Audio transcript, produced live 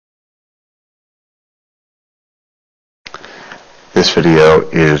This video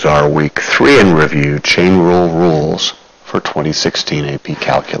is our week 3 in review, chain rule rules for 2016 AP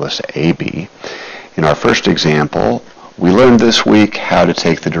Calculus AB. In our first example, we learned this week how to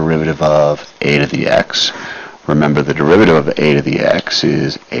take the derivative of a to the x. Remember, the derivative of a to the x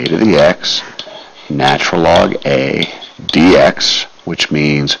is a to the x natural log a dx, which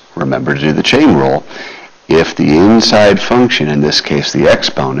means, remember to do the chain rule, if the inside function, in this case the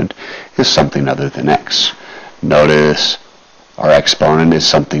exponent, is something other than x. Notice our exponent is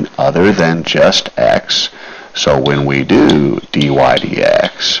something other than just x, so when we do dy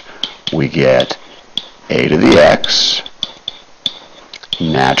dx, we get a to the x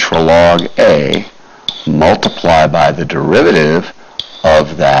natural log a multiplied by the derivative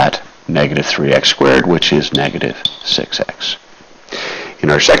of that negative 3x squared, which is negative 6x. In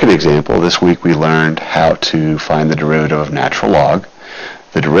our second example, this week we learned how to find the derivative of natural log.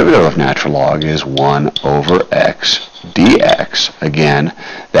 The derivative of natural log is 1 over x dx. Again,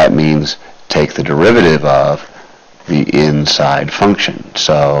 that means take the derivative of the inside function.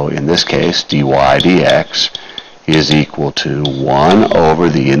 So in this case, dy dx is equal to 1 over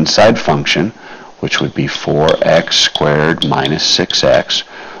the inside function, which would be 4x squared minus 6x,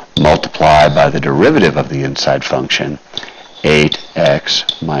 multiplied by the derivative of the inside function,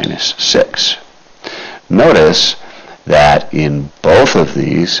 8x minus 6. Notice that in both of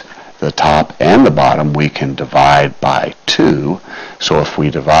these, the top and the bottom, we can divide by 2. So if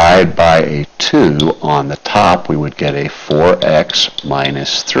we divide by a 2 on the top, we would get a 4x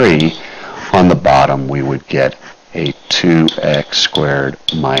minus 3. On the bottom, we would get a 2x squared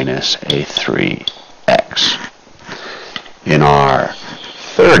minus a 3x. In our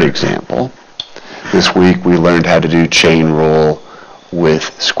third example, this week we learned how to do chain rule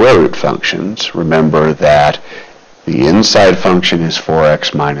with square root functions. Remember that the inside function is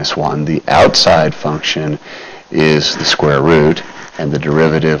 4x minus 1. The outside function is the square root, and the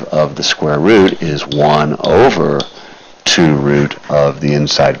derivative of the square root is 1 over 2 root of the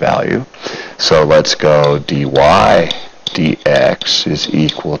inside value. So let's go dy dx is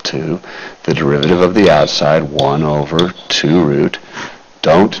equal to the derivative of the outside, 1 over 2 root.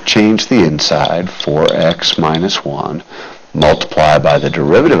 Don't change the inside, 4x minus 1, multiply by the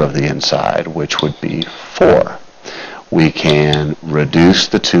derivative of the inside, which would be 4. We can reduce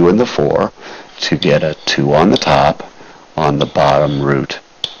the 2 and the 4 to get a 2 on the top, on the bottom root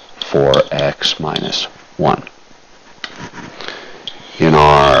 4x minus 1. In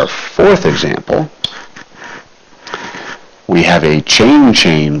our fourth example, we have a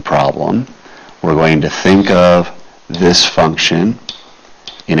chain problem. We're going to think of this function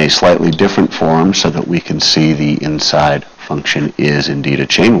in a slightly different form so that we can see the inside function is indeed a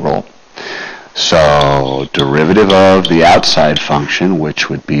chain rule. So derivative of the outside function, which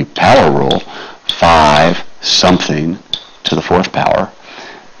would be power rule, 5 something to the 4th power.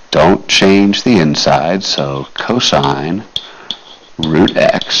 Don't change the inside, so cosine root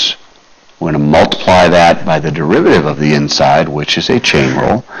x. We're going to multiply that by the derivative of the inside, which is a chain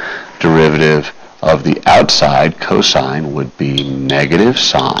rule. Derivative of the outside, cosine, would be negative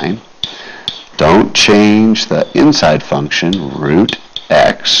sine. Don't change the inside function, root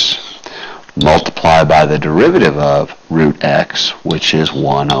x. Multiply by the derivative of root x, which is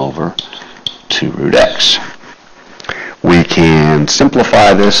 1 over 2 root x. We can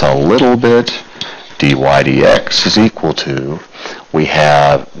simplify this a little bit. Dy dx is equal to, we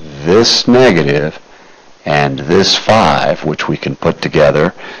have this negative and this 5, which we can put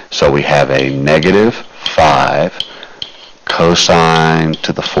together. So we have a negative 5 cosine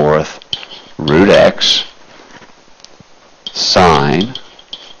to the 4th root x sine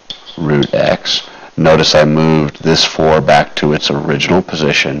root x. Notice I moved this 4 back to its original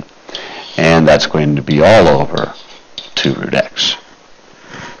position, and that's going to be all over 2 root x.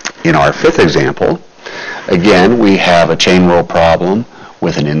 In our fifth example, again, we have a chain rule problem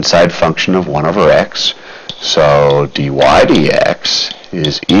with an inside function of 1 over x. So dy dx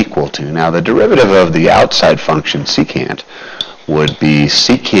is equal to, now the derivative of the outside function secant would be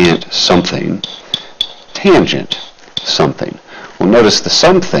secant something tangent something. Well, notice the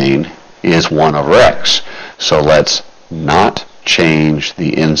something is 1 over x. So let's not change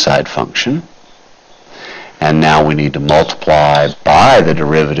the inside function. And now we need to multiply by the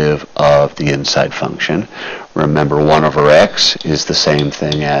derivative of the inside function. Remember, 1 over x is the same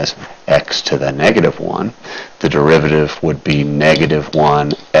thing as x to the negative 1. The derivative would be negative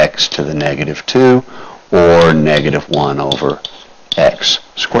 1 x to the negative 2, or negative 1 over x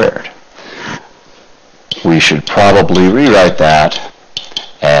squared. We should probably rewrite that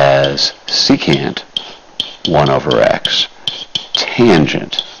as secant 1 over x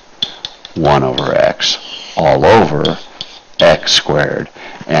tangent 1 over x all over x squared.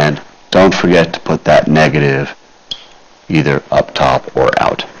 And don't forget to put that negative either up top or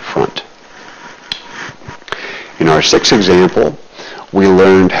out front. In our sixth example, we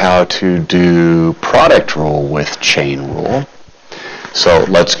learned how to do product rule with chain rule. So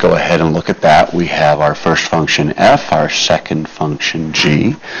let's go ahead and look at that. We have our first function f, our second function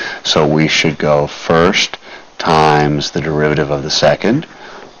g. So we should go first times the derivative of the second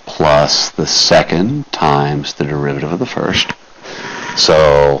plus the second times the derivative of the first.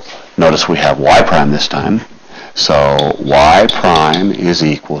 So notice we have y prime this time. So y prime is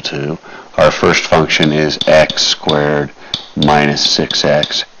equal to, our first function is x squared minus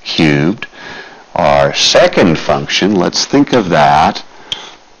 6x cubed. Our second function, let's think of that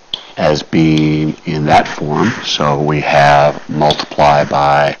as being in that form. So we have multiply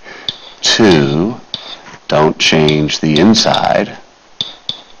by 2, don't change the inside.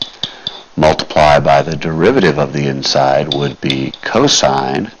 Multiply by the derivative of the inside would be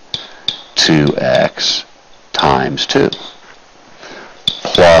cosine 2x times 2.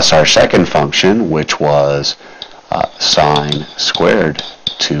 Plus our second function, which was sine squared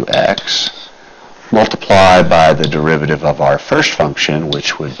 2x, multiply by the derivative of our first function,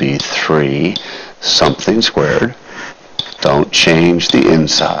 which would be 3 something squared. Don't change the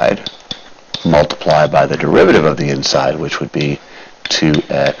inside. Multiply by the derivative of the inside, which would be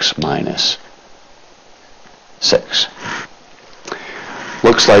 2x minus 6.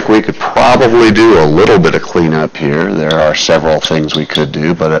 Looks like we could probably do a little bit of cleanup here. There are several things we could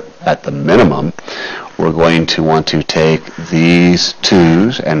do, but at the minimum, we're going to want to take these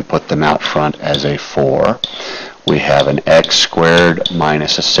 2's and put them out front as a 4. We have an x squared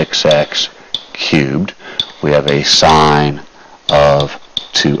minus a 6x cubed. We have a sine of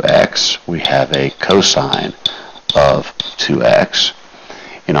 2x. We have a cosine of 2x.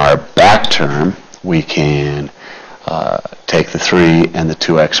 In our back term, we can take the 3 and the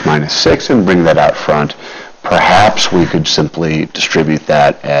 2x minus 6 and bring that out front. Perhaps we could simply distribute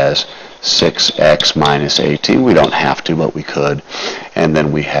that as 6x minus 18. We don't have to, but we could. And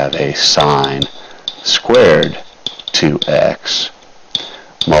then we have a sine squared 2x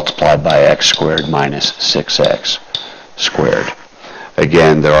multiplied by x squared minus 6x squared.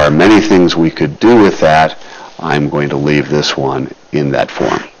 Again, there are many things we could do with that. I'm going to leave this one in that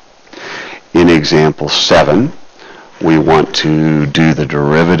form. In example 7, we want to do the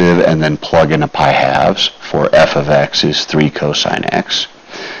derivative and then plug in a pi halves. For f of x is 3 cosine x.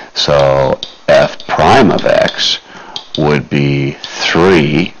 So f prime of x would be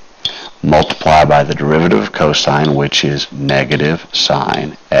 3 multiplied by the derivative of cosine, which is negative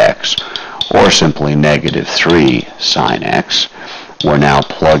sine x, or simply negative 3 sine x. We're now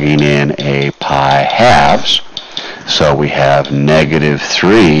plugging in a pi halves. So we have negative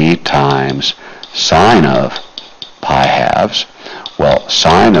 3 times sine of pi halves. Well,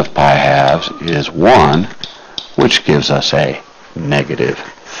 sine of pi halves is 1, which gives us a negative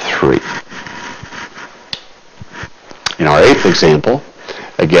 3. In our 8th example,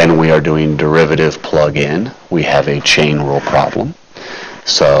 again we are doing derivative plug-in. We have a chain rule problem.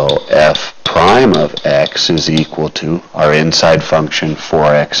 So f prime of x is equal to our inside function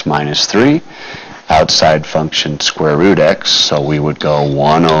 4x minus 3, outside function square root x. So we would go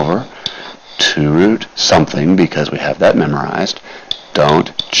 1 over 2 root something because we have that memorized.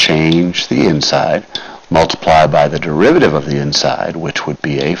 Don't change the inside. Multiply by the derivative of the inside, which would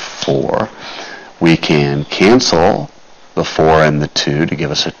be a 4. We can cancel the 4 and the 2 to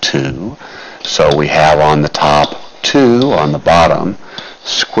give us a 2. So we have on the top 2, on the bottom,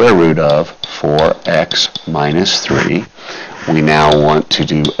 square root of 4x minus 3. We now want to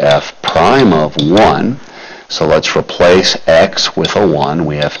do f prime of 1. So let's replace x with a 1.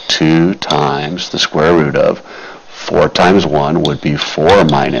 We have 2 times the square root of 4 times 1 would be 4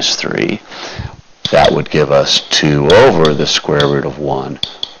 minus 3. That would give us 2 over the square root of 1,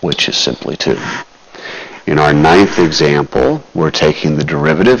 which is simply 2. In our 9th example, we're taking the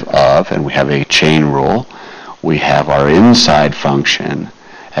derivative of, and we have a chain rule. We have our inside function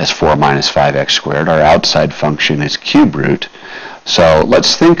as 4 minus 5x squared. Our outside function is cube root. So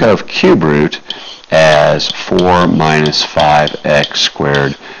let's think of cube root as 4 minus 5x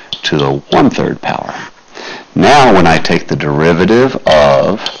squared to the 1/3 power. Now when I take the derivative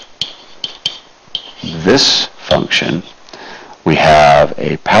of this function, we have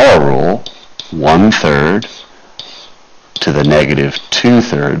a power rule, 1/3 to the negative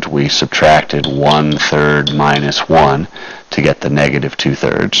 2/3. We subtracted 1/3 minus 1 to get the negative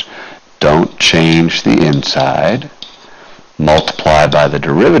 2/3. Don't change the inside. Multiply by the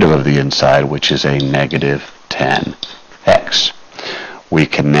derivative of the inside, which is a negative 10x. We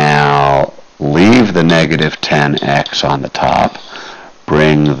can now leave the negative 10x on the top,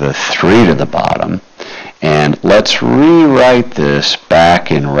 bring the 3 to the bottom, and let's rewrite this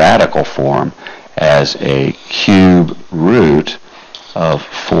back in radical form as a cube root of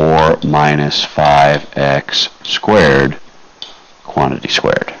 4 minus 5x squared, quantity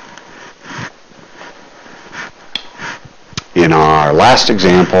squared. In our last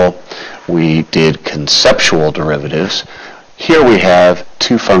example, we did conceptual derivatives. Here we have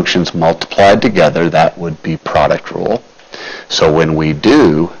two functions multiplied together. That would be product rule. So when we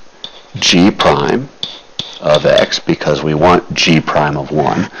do g prime of x, because we want g prime of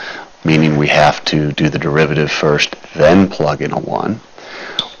 1, meaning we have to do the derivative first, then plug in a 1,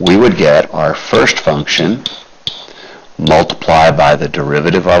 we would get our first function multiplied by the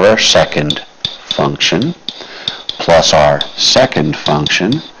derivative of our second function plus our second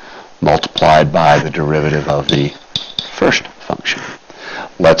function multiplied by the derivative of the first function.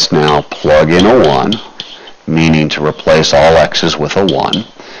 Let's now plug in a 1, meaning to replace all x's with a 1.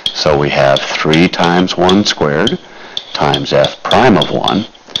 So we have 3 times 1 squared times f prime of 1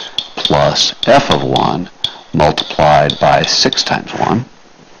 plus f of 1 multiplied by 6 times 1.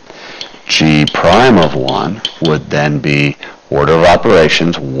 G prime of 1 would then be order of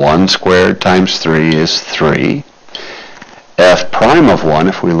operations. 1 squared times 3 is 3. F prime of 1,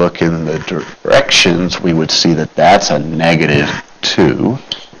 if we look in the directions, we would see that that's a negative 2.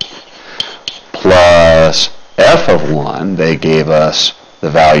 Plus f of 1, they gave us the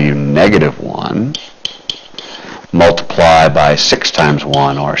value negative 1. Multiply by 6 times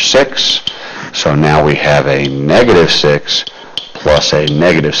 1, or 6. So now we have a negative 6 plus a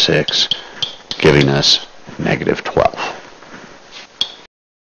negative 6, giving us negative 12.